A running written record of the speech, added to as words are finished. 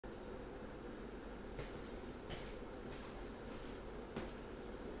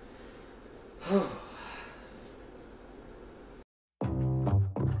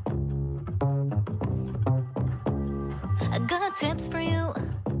got tips for you.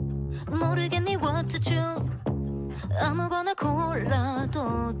 모르겠니 what to choose. 아무거나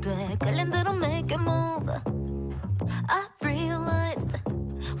골라도 돼. 끌린 대로 make a move. I realized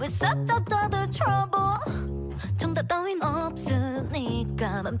we set up all the trouble. 정답 따윈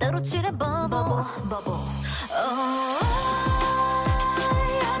없으니까 맘대로 칠해 bubble. Oh,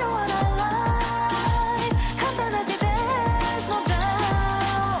 I know what I like. 간단하지 there's no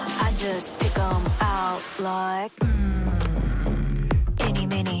doubt. I just pick 'em out like EENIE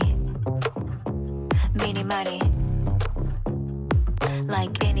MEENIE Meenie Minie.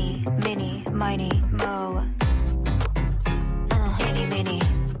 Like EENIE MEENIE minie mo. EENIE MEENIE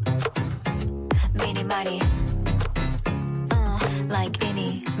Meenie Minie. Like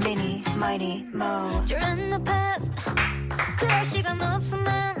EENIE MEENIE minie mo. You're in the past. 그럴 시간 없어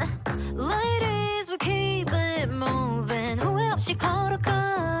난. Ladies, we keep it moving. 후회 없이 걸어가.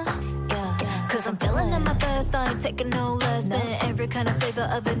 Cause I'm feeling at my best. I ain't taking no less than every kind of flavor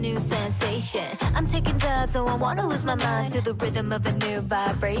of a new sensation. I'm taking dabs, so I wanna lose my mind to the rhythm of a new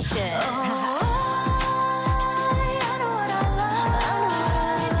vibration. Oh, I know what I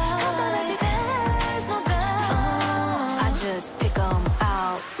like. 간단하지 there's no doubt. I just pick 'em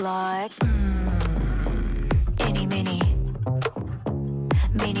out like EENIE MEENIE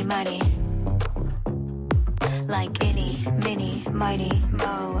Meenie Minie. Like EENIE MEENIE minie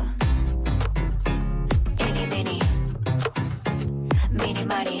mo. EENIE MEENIE Meenie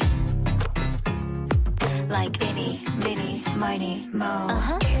Minie. Like EENIE MEENIE minie mo.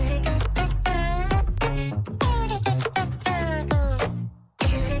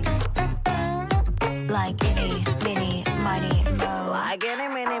 Like EENIE MEENIE minie mo. Like EENIE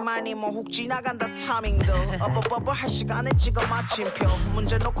MEENIE minie 뭐 훅 지나간다 타밍도 어버버버 할 시간에 찍어 마침표.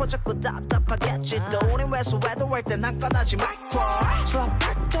 문제 놓고 자꾸 답답하겠지 또 우린 왜소해도 할 땐 난 꺼나지 말걸. Slow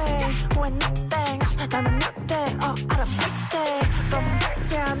birthday when nothing's 나는 nothing 알아 big day 너무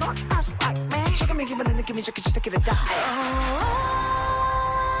밝게 너 us like me 지금 이 기분의 느낌이 저기 지새끼를 다 해.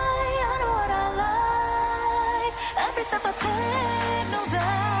 I know what I like. Every step I take, no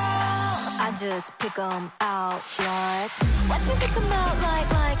doubt. I just pick 'em out like. Watch me pick 'em out like.